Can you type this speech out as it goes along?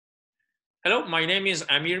Hello, my name is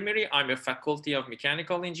Amir Miri. I'm a faculty of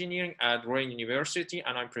mechanical engineering at Rowan University,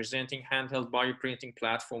 and I'm presenting handheld bioprinting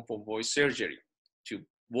platform for voice surgery to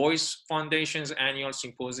Voice Foundation's annual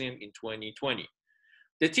symposium in 2020.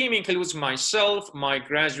 The team includes myself, my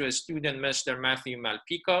graduate student, Mr. Matthew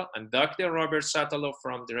Malpica, and Dr. Robert Sataloff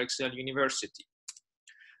from Drexel University.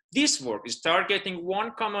 This work is targeting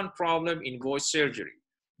one common problem in voice surgery: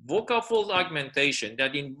 vocal fold augmentation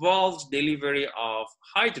that involves delivery of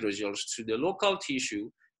hydrogels to the local tissue.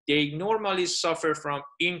 They normally suffer from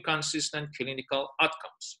inconsistent clinical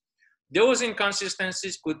outcomes. Those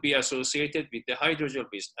inconsistencies could be associated with the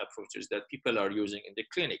hydrogel-based approaches that people are using in the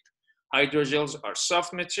clinic. Hydrogels are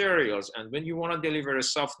soft materials, and when you want to deliver a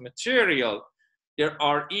soft material, there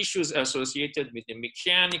are issues associated with the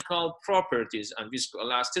mechanical properties and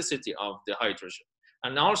viscoelasticity of the hydrogel,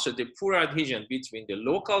 and also the poor adhesion between the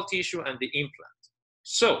local tissue and the implant.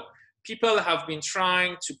 So people have been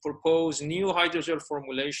trying to propose new hydrogel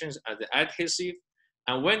formulations as adhesive,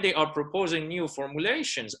 and when they are proposing new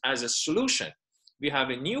formulations as a solution, we have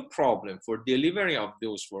a new problem for delivery of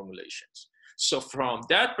those formulations. So from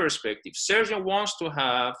that perspective, surgeon wants to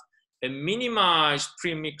have a minimized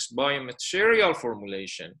premixed biomaterial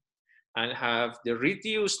formulation and have the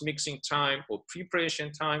reduced mixing time or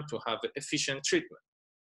preparation time to have an efficient treatment.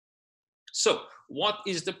 So what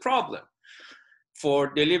is the problem?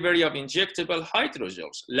 For delivery of injectable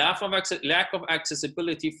hydrogels, lack of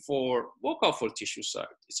accessibility for vocal fold tissue site.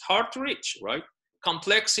 It's hard to reach, right?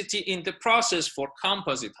 Complexity in the process for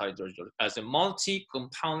composite hydrogel as a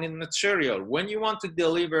multi-component material. When you want to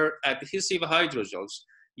deliver adhesive hydrogels,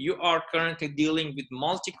 you are currently dealing with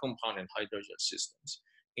multi-component hydrogel systems,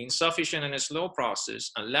 insufficient and slow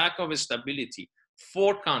process, and lack of stability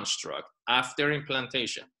for construct after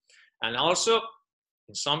implantation. And also,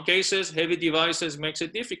 in some cases, heavy devices makes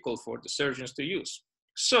it difficult for the surgeons to use.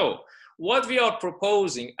 So what we are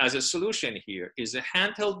proposing as a solution here is a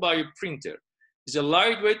handheld bioprinter. It's a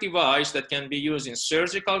lightweight device that can be used in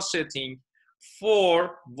surgical setting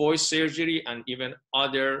for voice surgery and even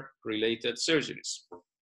other related surgeries.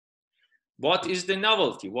 What is the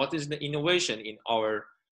novelty? What is the innovation in our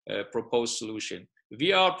proposed solution?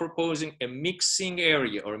 We are proposing a mixing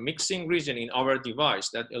area or mixing region in our device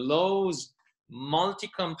that allows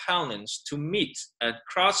multi-components to meet at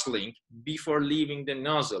crosslink before leaving the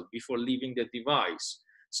nozzle, before leaving the device.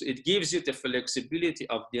 So it gives you the flexibility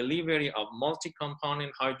of delivery of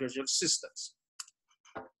multi-component hydrogel systems.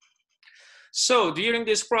 So during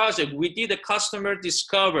this project, we did a customer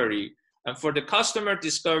discovery. And for the customer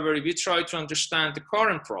discovery, we tried to understand the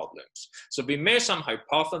current problems. So we made some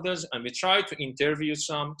hypotheses and we tried to interview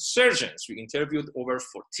some surgeons. We interviewed over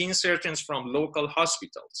 14 surgeons from local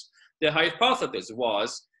hospitals. The hypothesis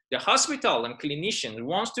was the hospital and clinician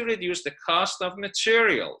wants to reduce the cost of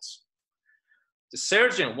materials. The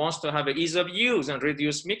surgeon wants to have an ease of use and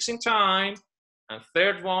reduce mixing time. And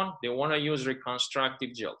third one, they want to use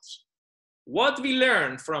reconstructive gels. What we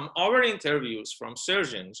learned from our interviews from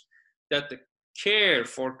surgeons that the care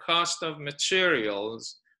for cost of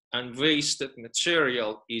materials and wasted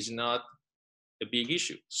material is not a big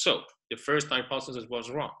issue. So the first hypothesis was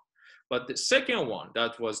wrong. But the second one,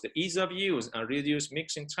 that was the ease of use and reduced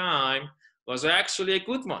mixing time, was actually a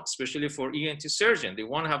good one, especially for ENT surgeon. They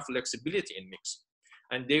want to have flexibility in mixing.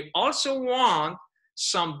 And they also want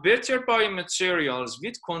some better biomaterials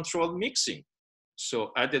with controlled mixing.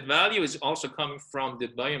 So added value is also coming from the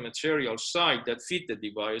biomaterial side that fit the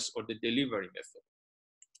device or the delivery method.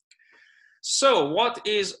 So what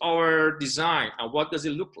is our design and what does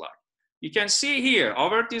it look like? You can see here,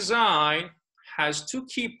 our design has two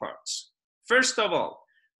key parts. First of all,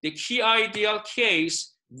 the key ideal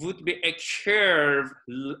case would be a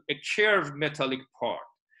curved metallic part.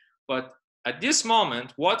 But at this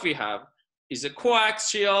moment, what we have is a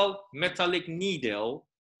coaxial metallic needle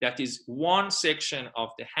that is one section of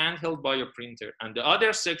the handheld bioprinter, and the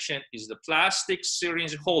other section is the plastic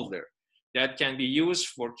syringe holder that can be used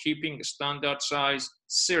for keeping standard size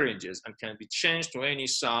syringes and can be changed to any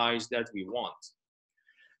size that we want.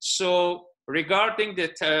 So regarding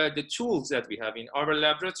the tools that we have in our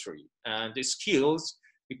laboratory and the skills,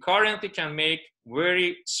 we currently can make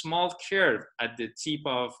very small curve at the tip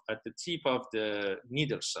of the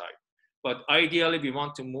needle side. But ideally, we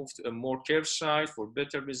want to move to a more curved side for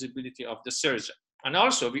better visibility of the surgeon. And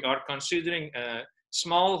also, we are considering a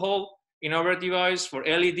small hole in our device for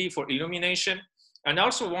LED, for illumination, and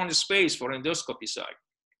also one space for endoscopy side.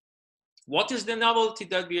 What is the novelty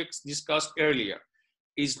that we discussed earlier?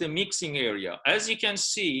 Is the mixing area. As you can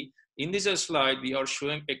see, in this slide, we are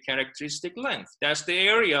showing a characteristic length. That's the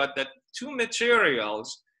area that two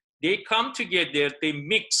materials, they come together, they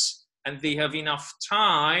mix and they have enough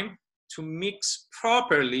time to mix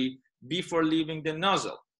properly before leaving the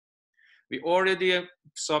nozzle. We already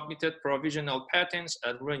submitted provisional patents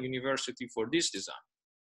at Rowan University for this design.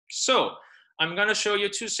 So I'm going to show you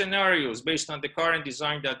two scenarios based on the current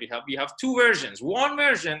design that we have. We have two versions. One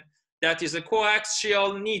version that is a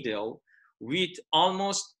coaxial needle with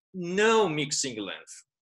almost no mixing length.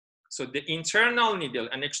 So the internal needle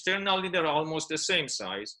and external needle are almost the same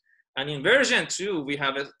size. And in version 2, we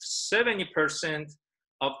have a 70%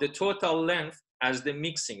 of the total length as the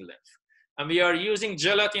mixing length. And we are using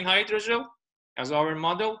gelatin hydrogel as our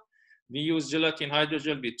model. We use gelatin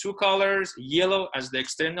hydrogel with two colors, yellow as the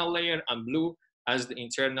external layer and blue as the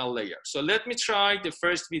internal layer. So let me try the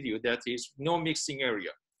first video that is no mixing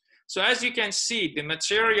area. So as you can see, the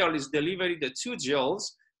material is delivered the two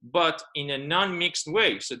gels, but in a non-mixed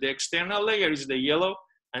way. So the external layer is the yellow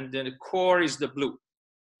and then the core is the blue.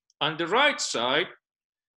 On the right side,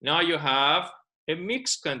 now you have a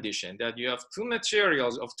mixed condition that you have two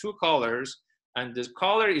materials of two colors and the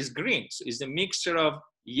color is green. So it's a mixture of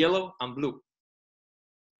yellow and blue.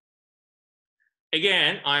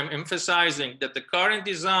 Again, I'm emphasizing that the current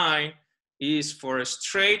design is for a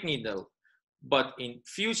straight needle, but in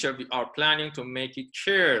future we are planning to make it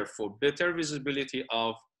curved for better visibility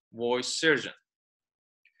of voice surgeon.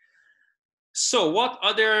 So what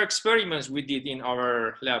other experiments we did in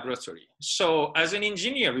our laboratory? So as an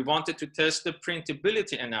engineer, we wanted to test the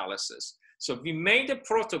printability analysis. So we made a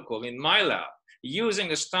protocol in my lab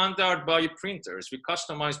using a standard bioprinters. We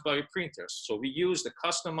customized bioprinters. So we used a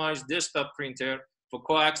customized desktop printer for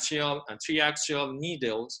coaxial and triaxial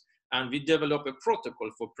needles, and we developed a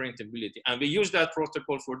protocol for printability. And we used that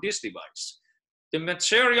protocol for this device. The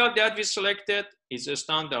material that we selected is a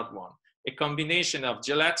standard one, a combination of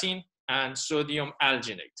gelatin and sodium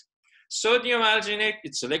alginate. Sodium alginate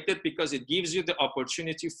is selected because it gives you the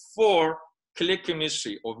opportunity for click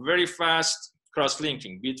chemistry or very fast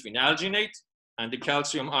cross-linking between alginate and the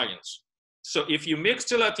calcium ions. So if you mix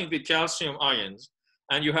gelatin with calcium ions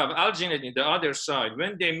and you have alginate in the other side,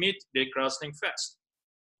 when they meet, they cross-link fast.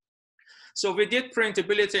 So we did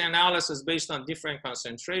printability analysis based on different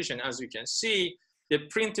concentration. As you can see, the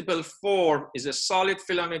printable form is a solid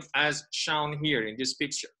filament as shown here in this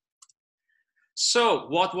picture. So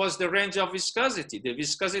what was the range of viscosity? The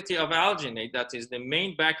viscosity of alginate, that is the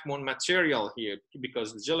main backbone material here,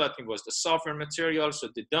 because the gelatin was the softer material, so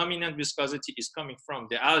the dominant viscosity is coming from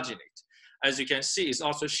the alginate. As you can see, it's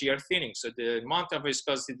also shear thinning, so the amount of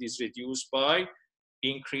viscosity is reduced by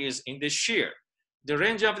increase in the shear. The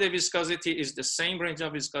range of the viscosity is the same range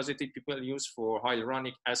of viscosity people use for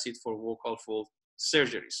hyaluronic acid for vocal fold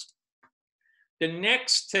surgeries. The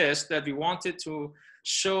next test that we wanted to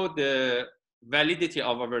show the validity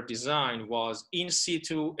of our design was in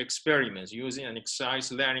situ experiments using an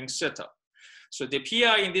excised larynx setup. So the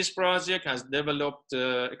PI in this project has developed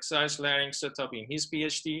excised larynx setup in his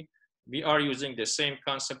PhD. We are using the same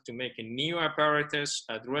concept to make a new apparatus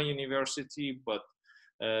at Rowan University, but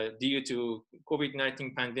due to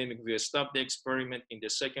COVID-19 pandemic, we stopped the experiment in the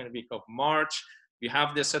second week of March. We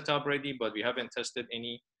have the setup ready, but we haven't tested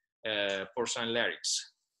any porcine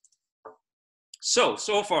larynx. So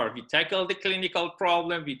far, we tackled the clinical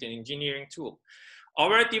problem with an engineering tool.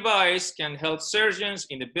 Our device can help surgeons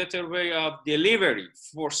in a better way of delivery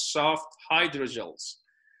for soft hydrogels.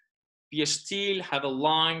 We still have a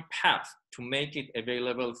long path to make it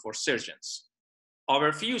available for surgeons.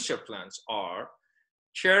 Our future plans are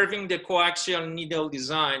curving the coaxial needle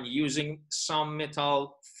design using some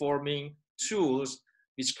metal forming tools,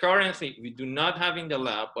 which currently we do not have in the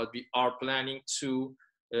lab, but we are planning to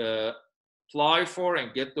apply for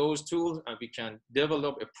and get those tools, and we can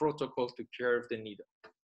develop a protocol to curve the needle.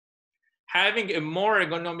 Having a more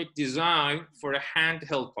ergonomic design for a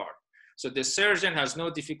handheld part. So the surgeon has no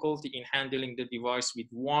difficulty in handling the device with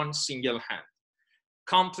one single hand.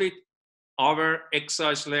 Complete our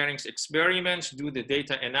excised larynx experiments, do the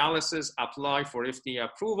data analysis, apply for FDA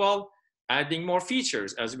approval, adding more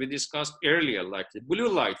features as we discussed earlier, like the blue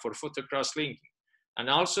light for photo cross-linking, and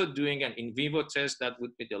also doing an in vivo test. That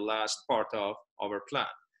would be the last part of our plan.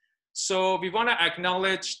 So we want to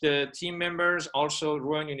acknowledge the team members, also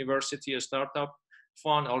Rowan University Startup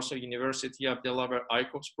Fund, also University of Delaware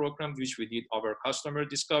ICOPS program, which we did our customer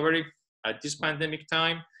discovery at this pandemic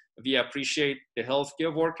time. We appreciate the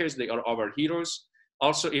healthcare workers, they are our heroes.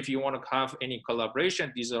 Also, if you want to have any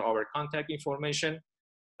collaboration, these are our contact information.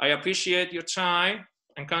 I appreciate your time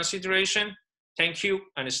and consideration. Thank you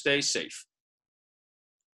and stay safe.